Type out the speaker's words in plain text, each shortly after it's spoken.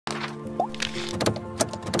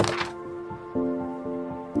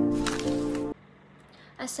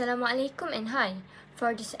Assalamualaikum and hi.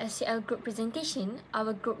 For this SCL group presentation,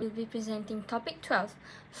 our group will be presenting topic 12,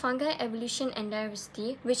 Fungi Evolution and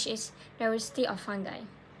Diversity, which is Diversity of Fungi.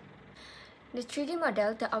 The 3D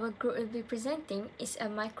model that our group will be presenting is a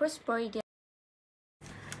microsporidia.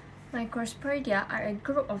 Microsporidia are a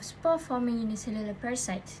group of spore-forming unicellular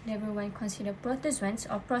parasites that were once considered protozoans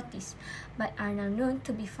or protists, but are now known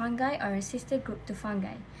to be fungi or a sister group to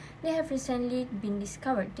fungi. They have recently been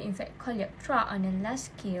discovered to infect Coleoptera on a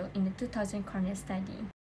large scale in the 2000 cornea study.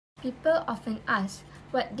 People often ask,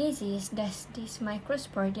 what disease does this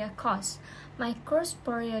microsporidia cause?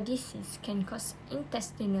 Microsporia disease can cause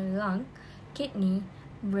intestinal, lung, kidney,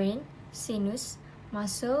 brain, sinus,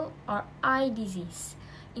 muscle, or eye disease.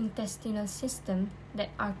 Intestinal system that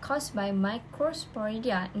are caused by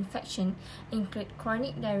microsporidia infection include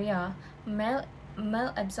chronic diarrhea,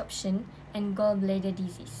 malabsorption, and gallbladder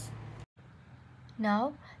disease.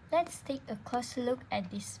 Now, let's take a closer look at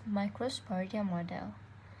this microsporidia model.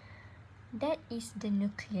 That is the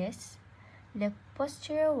nucleus, the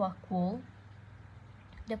posterior vacuole,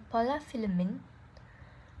 the polar filament,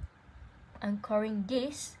 anchoring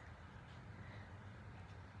this,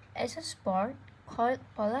 exospore called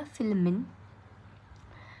polar filament,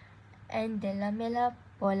 and the lamella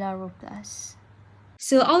polaroplast.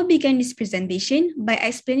 So I'll begin this presentation by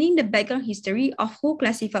explaining the background history of who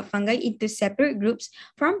classified fungi into separate groups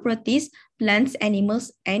from protists, plants,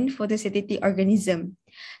 animals, and photosynthetic organisms.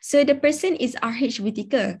 So the person is R.H.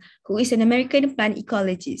 Whitaker, who is an American plant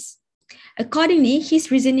ecologist. Accordingly,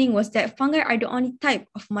 his reasoning was that fungi are the only type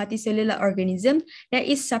of multicellular organism that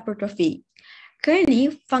is saprotrophic.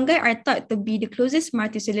 Currently, fungi are thought to be the closest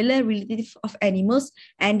multicellular relative of animals,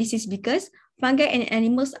 and this is because fungi and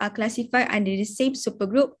animals are classified under the same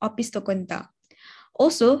supergroup Opisthoconnta.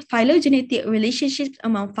 Also, phylogenetic relationships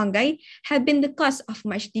among fungi have been the cause of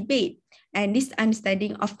much debate, and this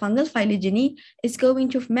understanding of fungal phylogeny is going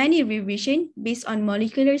through many revisions based on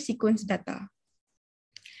molecular sequence data.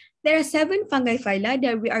 There are 7 fungi phyla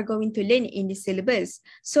that we are going to learn in this syllabus.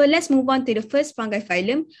 So let's move on to the first fungi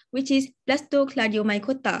phylum, which is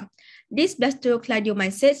Blastocladiomycota. These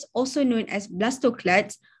blastocladiomycetes, also known as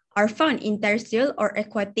blastoclads, are found in terrestrial or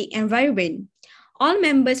aquatic environment. All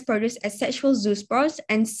members produce asexual zoospores,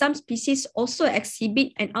 and some species also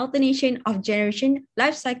exhibit an alternation of generation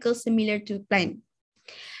life cycle similar to plant.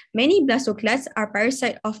 Many blastoclads are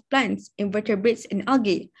parasites of plants, invertebrates, and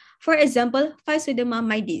algae. For example, Physoderma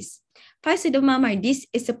mydes. Physoderma mydes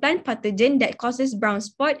is a plant pathogen that causes brown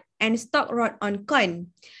spot and stalk rot on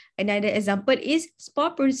corn. Another example is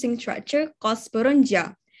spore-producing structure called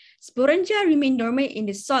sporangia. Sporangia remain dormant in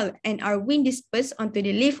the soil and are wind dispersed onto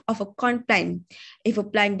the leaf of a corn plant. If a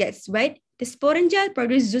plant gets wet, the sporangia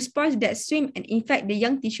produce zoospores that swim and infect the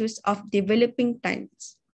young tissues of developing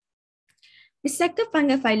plants. The second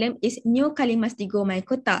fungi phylum is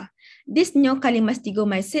Neocalimastygomycota. These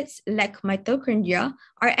Neocalimastygomycetes, like mitochondria,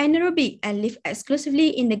 are anaerobic and live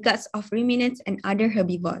exclusively in the guts of ruminants and other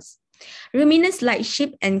herbivores. Ruminants like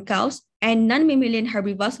sheep and cows and non-mammalian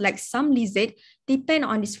herbivores like some lizards depend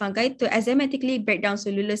on this fungi to enzymatically break down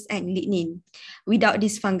cellulose and lignin. Without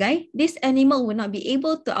this fungi, this animal will not be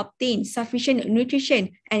able to obtain sufficient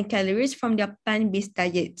nutrition and calories from their plant-based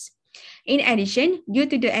diets. In addition, due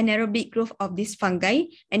to the anaerobic growth of these fungi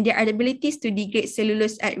and their abilities to degrade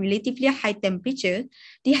cellulose at relatively high temperature,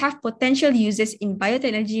 they have potential uses in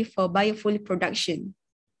biotechnology for biofuel production.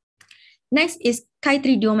 Next is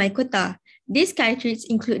Chytridiomycota. These chytrids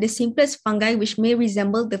include the simplest fungi which may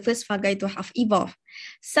resemble the first fungi to have evolved.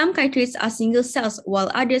 Some chytrids are single cells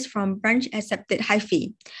while others from branch-accepted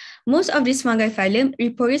hyphae. Most of these fungi phylum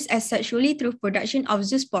reproduce asexually through production of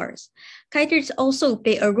zoospores. Chytrids also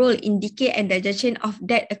play a role in decay and digestion of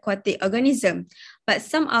dead aquatic organisms, but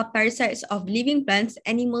some are parasites of living plants,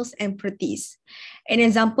 animals, and protists. An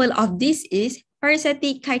example of this is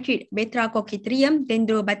parasitic chytrid Batrachochytrium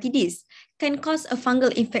dendrobatidis can cause a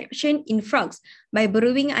fungal infection in frogs by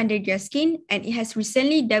burrowing under their skin, and it has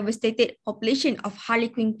recently devastated population of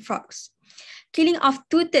harlequin frogs, killing off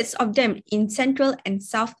 2/3 of them in Central and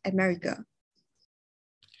South America.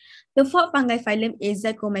 The fourth fungi phylum is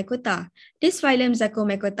Zycomycota. This phylum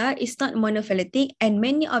Zycomycota is not monophyletic, and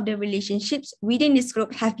many of the relationships within this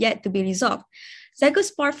group have yet to be resolved.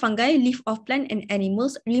 Zygospore fungi live off plant and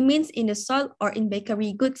animals, remains in the soil or in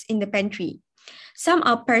bakery goods in the pantry. Some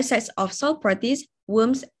are parasites of soil protists,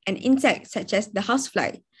 worms, and insects such as the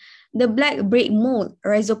housefly. The black braid mold,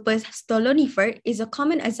 Rhizopus stolonifer, is a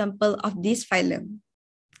common example of this phylum.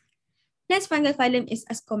 Next fungi phylum is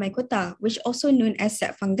Ascomycota, which also known as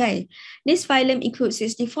sap fungi. This phylum includes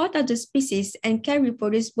 64,000 species and can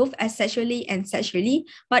reproduce both asexually and sexually,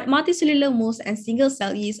 but multicellular molds and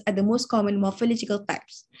single-cell yeast are the most common morphological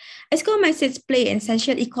types. Ascomycetes play an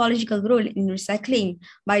essential ecological role in recycling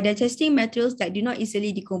by digesting materials that do not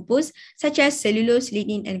easily decompose, such as cellulose,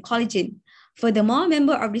 lignin, and collagen. Furthermore,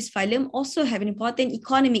 members of this phylum also have an important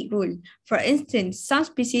economic role. For instance, some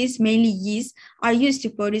species, mainly yeast, are used to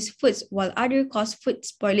produce foods, while others cause food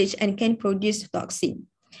spoilage and can produce toxin.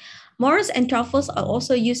 Morels and truffles are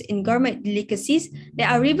also used in gourmet delicacies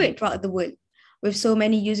that are revered throughout the world. With so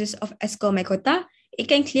many uses of Ascomycota, it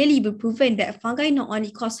can clearly be proven that fungi not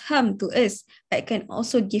only cause harm to us, but can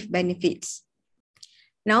also give benefits.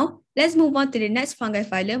 Now, let's move on to the next fungi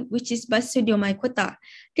phylum, which is Basidiomycota.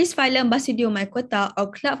 This phylum, Basidiomycota,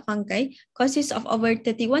 or club fungi, consists of over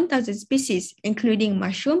 31,000 species, including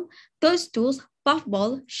mushroom, toadstools,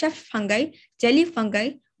 puffball, shaft fungi, jelly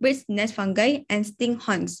fungi, bird's nest fungi, and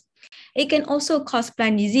stinghorns. It can also cause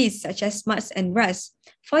plant disease such as smuts and rust.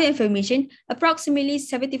 For your information, approximately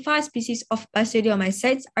 75 species of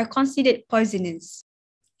Basidiomycetes are considered poisonous.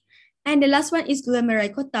 And the last one is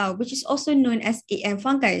Glomericota, which is also known as AM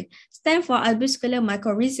fungi, stand for arbuscular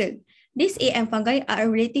mycorrhizal. These AM fungi are a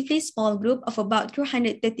relatively small group of about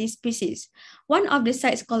 230 species. One of the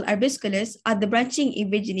sites called arbusculars are the branching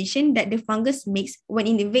invagination that the fungus makes when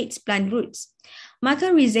it invades plant roots.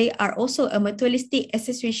 Mycorrhizae are also a mutualistic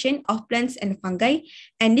association of plants and fungi,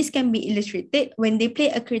 and this can be illustrated when they play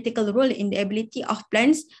a critical role in the ability of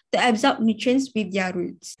plants to absorb nutrients with their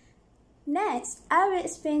roots. Next, I will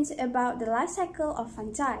explain about the life cycle of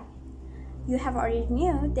fungi. You have already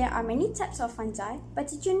knew there are many types of fungi, but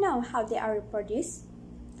did you know how they are reproduced?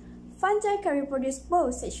 Fungi can reproduce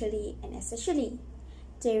both sexually and asexually.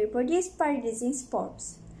 They reproduce by releasing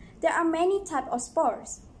spores. There are many types of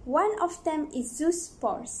spores. One of them is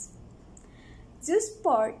zoospores.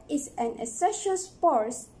 Zoospore is an asexual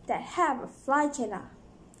spores that have a flagella.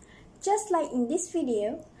 Just like in this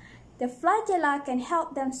video, the flagella can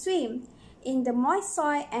help them swim in the moist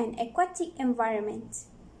soil and aquatic environment.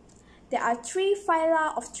 There are 3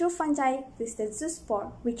 phyla of true fungi with the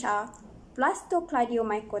zoospore, which are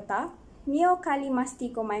Blastocladiomycota,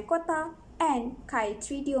 Neocalymastigomycota, and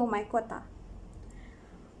Chytridiomycota.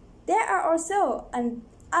 There are also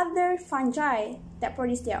other fungi that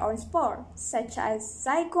produce their own spore, such as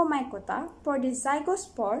Zygomycota produce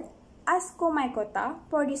zygospore, Ascomycota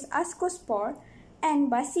produce ascospore,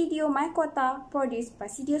 and Basidiomycota produce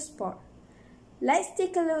basidiospore. Let's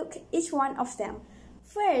take a look at each one of them.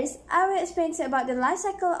 First, I will explain about the life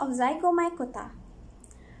cycle of Zygomycota.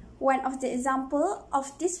 One of the examples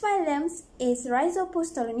of these phylums is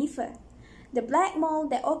Rhizopus stolonifer, the black mold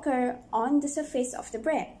that occurs on the surface of the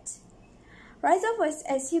bread. Rhizopus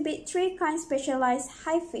exhibit 3 kinds of specialized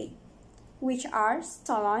hyphae, which are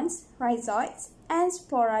stolons, rhizoids, and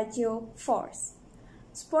sporagiophores.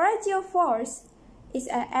 Sporagiophores is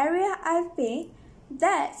an area hyphae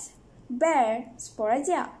that bear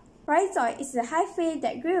sporangia. Rhizoid is the hyphae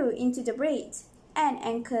that grew into the braid and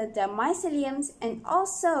anchor the myceliums and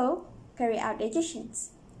also carry out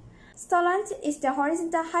digestions. Stolons is the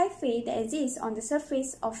horizontal hyphae that exists on the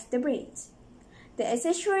surface of the braid. The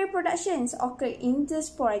asexual reproductions occur in the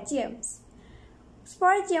sporangiums.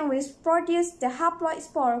 Sporangium will produce the haploid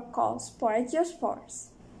spore called sporagiospores.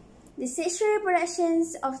 The sexual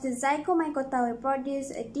reproductions of the Zygomycota will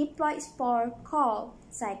produce a diploid spore called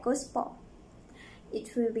zygospore.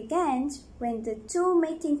 It will begin when the 2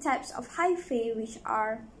 mating types of hyphae, which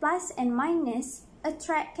are plus and minus,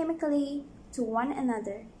 attract chemically to one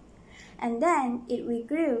another, and then it will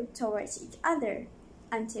grow towards each other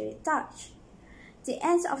until it touch. The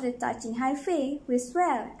ends of the touching hyphae will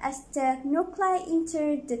swell as the nuclei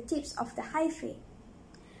enter the tips of the hyphae.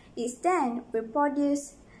 It then will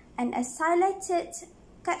produce an isolated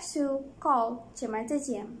capsule called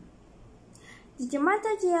gematogium. The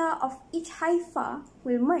gematogia of each hypha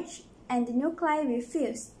will merge and the nuclei will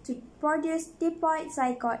fuse to produce diploid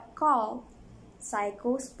zygote called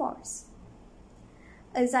zygospores.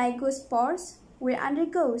 A zygospores will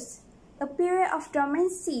undergo a period of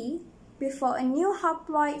dormancy before a new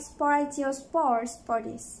haploid sporagiospores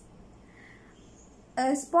produce.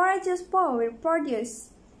 A sporagiospore will produce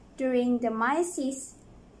during the meiosis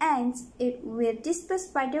and it will disperse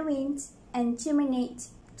by the winds and germinate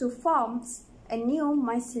to form a new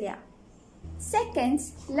mycelia. Second,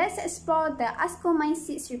 let's explore the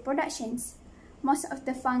Ascomycetes reproductions. Most of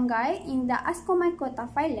the fungi in the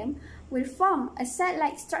Ascomycota phylum will form a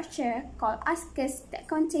cell-like structure called ascus that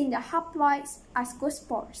contain the haploid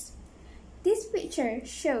ascospores. This picture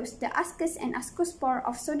shows the ascus and ascospore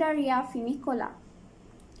of Sodaria fumicola.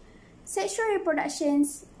 Sexual reproduction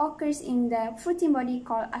occurs in the fruiting body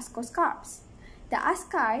called ascoscarps. The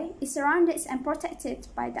asci is surrounded and protected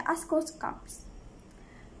by the ascoscarps.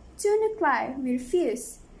 Two nuclei will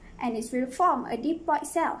fuse and it will form a diploid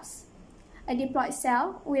cell. A diploid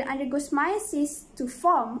cell will undergo meiosis to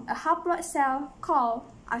form a haploid cell called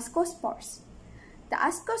ascospores. The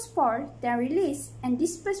ascospore then released and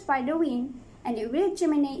dispersed by the wind, and it will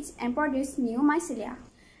germinate and produce new mycelia.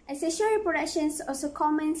 Asexual reproduction is also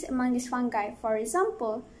common among these fungi. For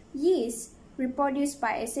example, yeast reproduce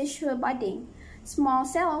by asexual budding. Small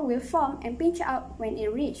cells will form and pinch out when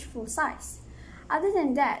it reaches full size. Other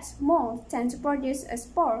than that, mold tend to produce a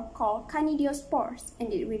spore called canidiospores,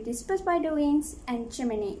 and it will disperse by the winds and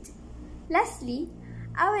germinate. Lastly,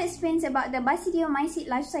 I will explain about the basidiomycete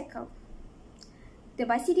life cycle. The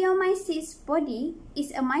basidiomycete's body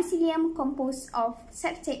is a mycelium composed of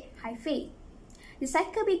septate hyphae. The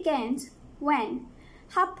cycle begins when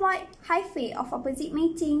haploid hyphae of opposite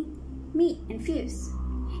mating meet and fuse.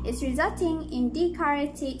 It's resulting in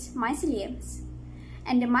dikaryotic myceliums,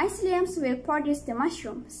 and the myceliums will produce the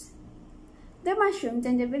mushrooms. The mushroom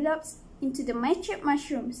then develops into the matured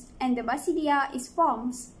mushrooms, and the basidia is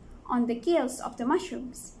formed on the gills of the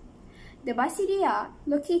mushrooms. The basidia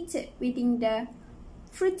located within the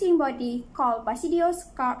fruiting body called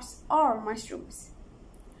basidioscarps or mushrooms.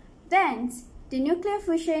 Then, the nuclear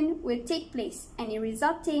fusion will take place and it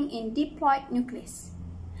resulting in diploid nucleus.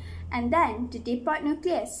 And then the diploid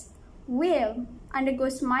nucleus will undergo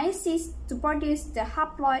meiosis to produce the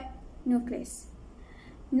haploid nucleus,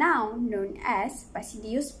 now known as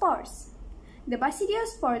basidiospores. The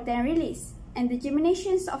basidiospore then release and the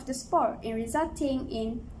germinations of the spore in resulting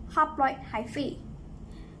in haploid hyphae.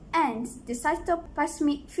 And the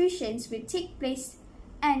cytoplasmic fusions will take place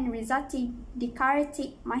and resulting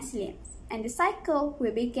dikaryotic myceliums, and the cycle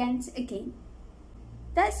will begin again.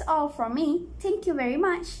 That's all from me. Thank you very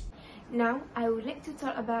much. Now, I would like to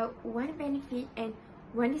talk about one benefit and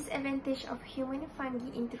one disadvantage of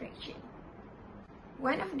human-fungi interaction.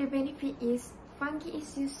 One of the benefits is fungi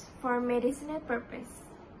is used for medicinal purpose.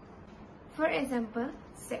 For example,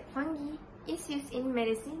 sap fungi is used in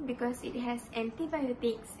medicine because it has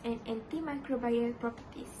antibiotics and antimicrobial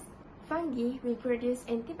properties. Fungi will produce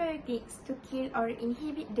antibiotics to kill or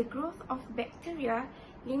inhibit the growth of bacteria,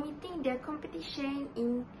 limiting their competition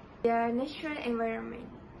in their natural environment.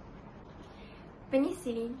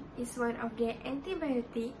 Penicillin is one of the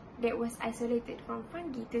antibiotics that was isolated from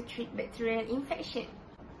fungi to treat bacterial infection.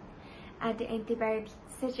 Other antibiotics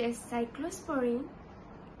such as cyclosporine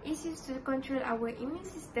is used to control our immune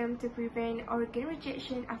system to prevent organ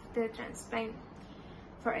rejection after transplant.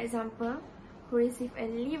 For example, who receive a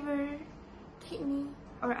liver, kidney,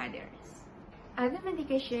 or others. Other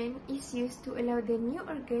medication is used to allow the new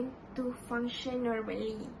organ to function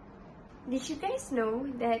normally. Did you guys know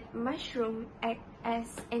that mushroom act as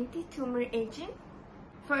anti-tumor agent?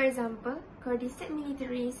 For example, cordyceps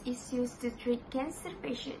militaris is used to treat cancer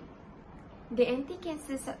patients. The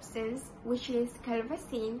anti-cancer substance, which is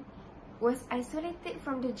calvacin, was isolated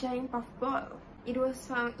from the giant puffball. It was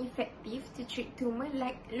found effective to treat tumors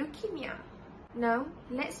like leukemia. Now,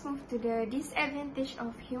 let's move to the disadvantage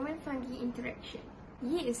of human-fungi interaction.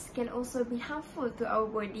 Yeast can also be harmful to our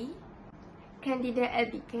body. Candida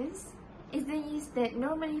albicans is the yeast that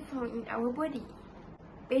normally found in our body.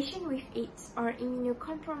 Patients with AIDS or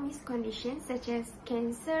immunocompromised conditions such as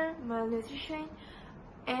cancer, malnutrition,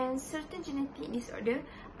 and certain genetic disorders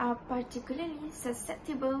are particularly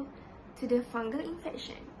susceptible to the fungal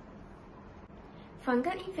infection.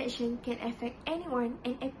 Fungal infection can affect anyone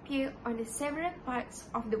and appear on the several parts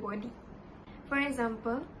of the body. For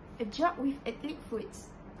example, a dog with athlete foot,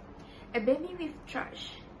 a baby with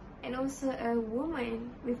thrush, and also a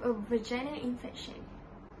woman with a vaginal infection.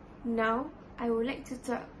 Now, I would like to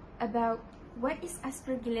talk about what is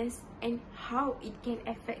Aspergillus and how it can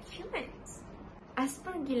affect humans.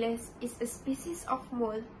 Aspergillus is a species of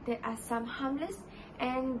mold that are some harmless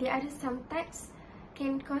and the other some types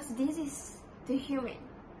can cause disease to human.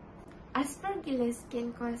 Aspergillus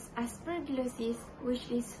can cause aspergillosis,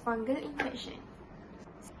 which is fungal infection.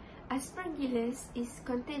 Aspergillus is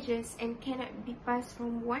contagious and cannot be passed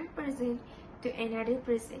from one person to another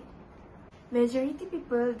person. Majority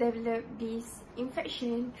people develop this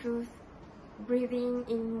infection through breathing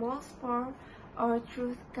in mold spore or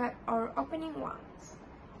through cut or opening wounds.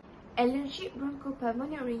 Allergic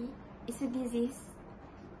bronchopulmonary is a disease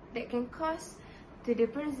that can cause to the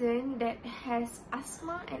person that has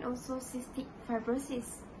asthma and also cystic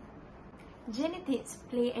fibrosis. Genetics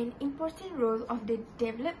play an important role of the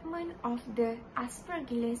development of the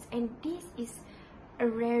aspergillus, and this is a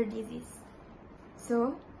rare disease.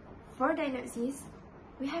 So, for diagnosis,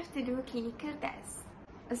 we have to do clinical tests.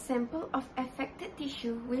 A sample of affected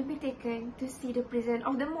tissue will be taken to see the presence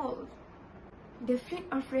of the mold. The fluid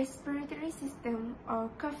of respiratory system or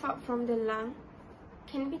cough out from the lung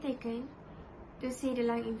can be taken to see the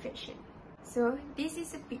lung infection. So, this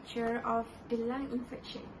is a picture of the lung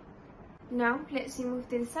infection. Now, let's move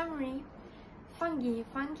to the summary. Fungi.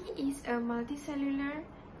 Fungi is a multicellular,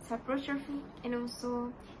 saprotrophic, and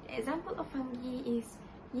also the example of fungi is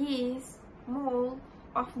yeast, mold,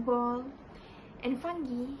 puffball, and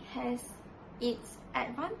fungi has its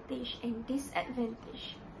advantage and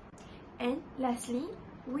disadvantage. And lastly,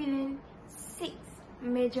 we learn 6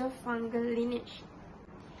 major fungal lineage.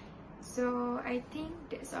 So I think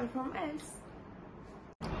that's all from us.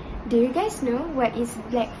 Do you guys know what is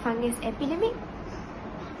black fungus epidemic?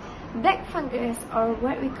 Black fungus, or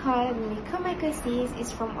what we call mucormycosis,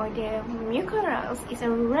 is from order Mucorales. It's a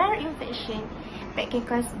rare infection that can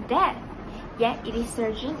cause death, yet it is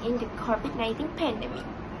surging in the COVID-19 pandemic.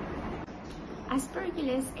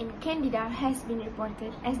 Aspergillus and Candida has been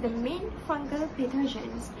reported as the main fungal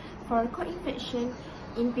pathogens for co-infection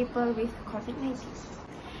in people with COVID-19.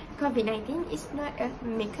 COVID-19 is not a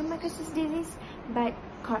mucormycosis disease, but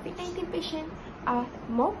COVID-19 patients are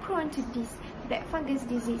more prone to this black fungus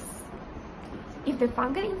disease. If the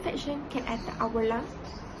fungal infection can attack our lung,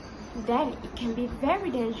 then it can be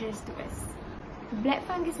very dangerous to us. Black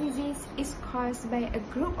fungus disease is caused by a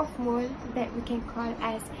group of mold that we can call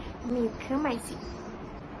as mucormycete.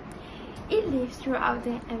 It lives throughout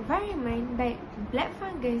the environment, but black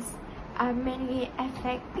fungus mainly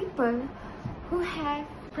affect people who have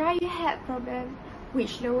prior health problems,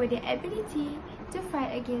 which lower their ability to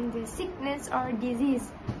fight against the sickness or disease.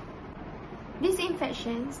 This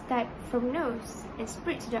infection starts from nose and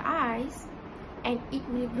spreads to the eyes, and it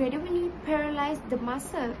will gradually paralyze the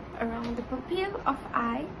muscle around the pupil of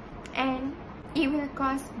eye, and it will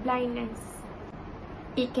cause blindness.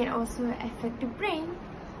 It can also affect the brain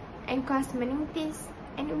and cause meningitis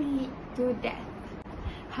and will lead to death.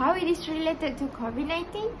 How it is related to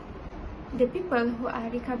COVID-19? The people who are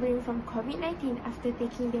recovering from COVID-19 after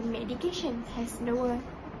taking the medication has lower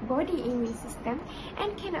body immune system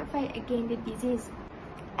and cannot fight against the disease,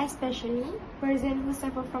 especially persons who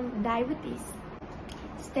suffer from diabetes.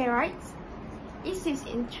 Steroids is used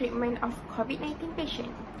in treatment of COVID-19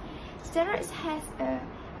 patients. Steroids has a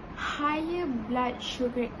higher blood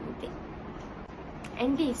sugar intake,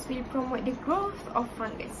 and this will promote the growth of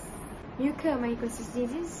fungus. Mucormycosis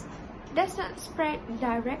disease does not spread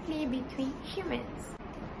directly between humans.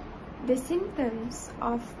 The symptoms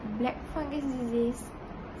of black fungus disease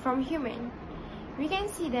from human, we can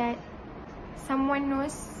see that someone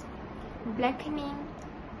nose blackening,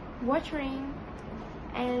 watering,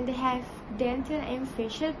 and they have dental and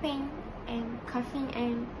facial pain and coughing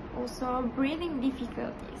and also breathing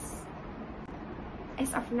difficulties.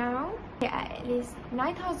 As of now, there are at least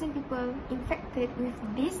 9,000 people infected with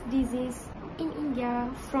this disease in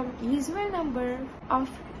India from usual number of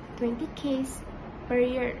 20 cases per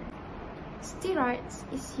year. Steroids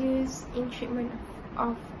is used in treatment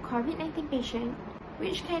of COVID-19 patients,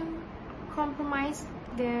 which can compromise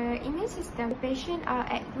the immune system. The patients are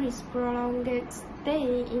at risk prolonged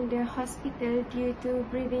stay in the hospital due to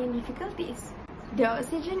breathing difficulties. The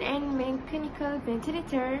oxygen and mechanical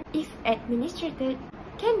ventilator, if administered,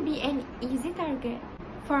 can be an easy target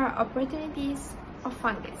for opportunities of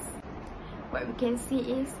fungus. What we can see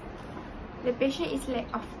is the patient is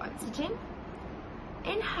lack of oxygen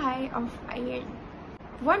and high of iron.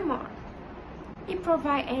 One more, it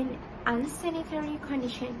provides an unsanitary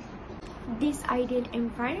condition. This ideal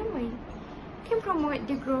environment can promote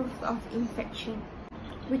the growth of infection.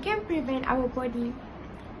 We can prevent our body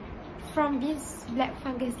from this black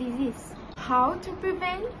fungus disease. How to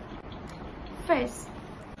prevent? First,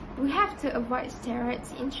 we have to avoid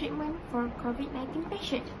steroids in treatment for COVID-19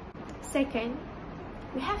 patients. Second,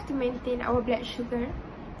 we have to maintain our blood sugar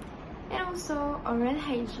and also oral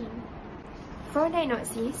hygiene. For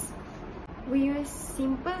diagnosis, we use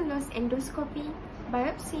simple nose endoscopy,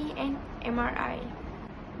 biopsy, and MRI.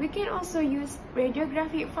 We can also use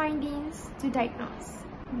radiographic findings to diagnose.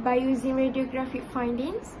 By using radiographic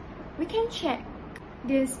findings, we can check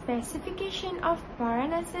the specification of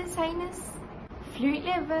paranasal sinus, fluid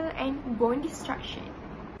level, and bone destruction.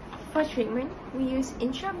 For treatment, we use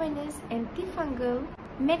intravenous antifungal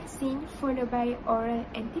medicine followed by oral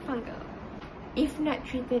antifungal. If not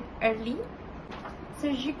treated early,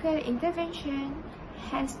 surgical intervention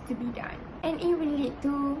has to be done. and it will lead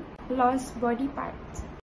to lost body parts.